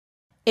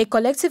A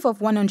collective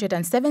of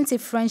 170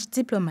 French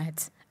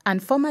diplomats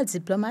and former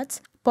diplomats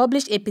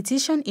published a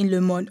petition in Le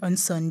Monde on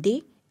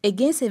Sunday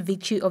against a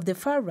victory of the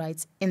far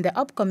right in the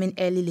upcoming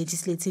early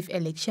legislative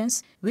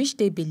elections, which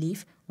they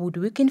believe would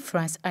weaken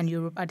France and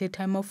Europe at a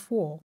time of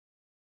war.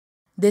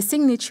 The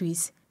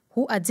signatories,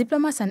 who are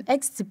diplomats and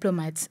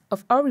ex-diplomats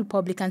of all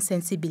Republican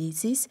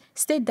sensibilities,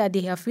 state that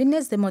they have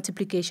witnessed the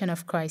multiplication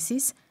of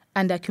crises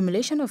and the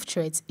accumulation of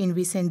threats in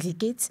recent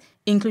decades,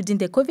 including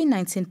the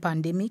COVID-19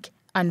 pandemic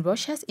and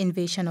Russia's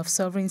invasion of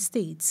sovereign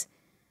states.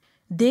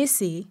 They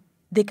say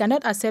they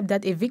cannot accept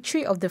that a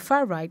victory of the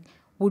far right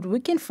would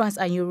weaken France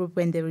and Europe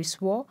when there is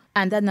war,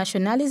 and that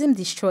nationalism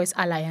destroys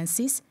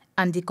alliances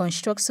and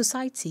deconstructs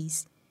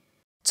societies.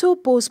 Two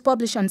polls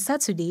published on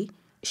Saturday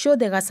show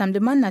the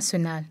Rassemblement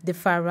National, the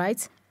far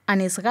right,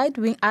 and its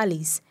right-wing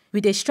allies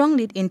with a strong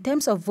lead in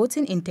terms of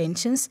voting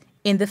intentions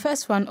in the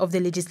first round of the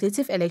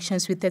legislative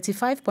elections with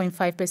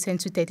 35.5%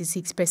 to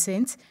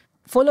 36%,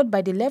 followed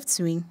by the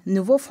left-wing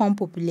Nouveau Front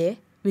Populaire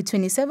with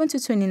 27 to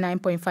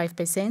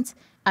 29.5%,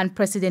 and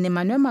President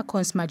Emmanuel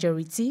Macron's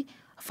majority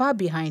far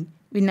behind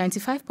with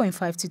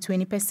 95.5 to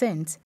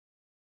 20%.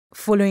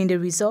 Following the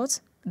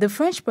results, the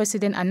French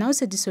president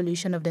announced a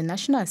dissolution of the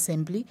National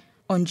Assembly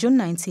on June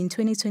 19,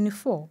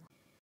 2024.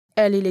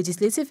 Early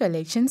legislative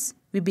elections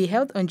will be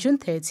held on June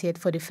 30th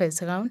for the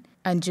first round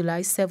and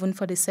July 7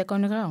 for the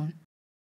second round.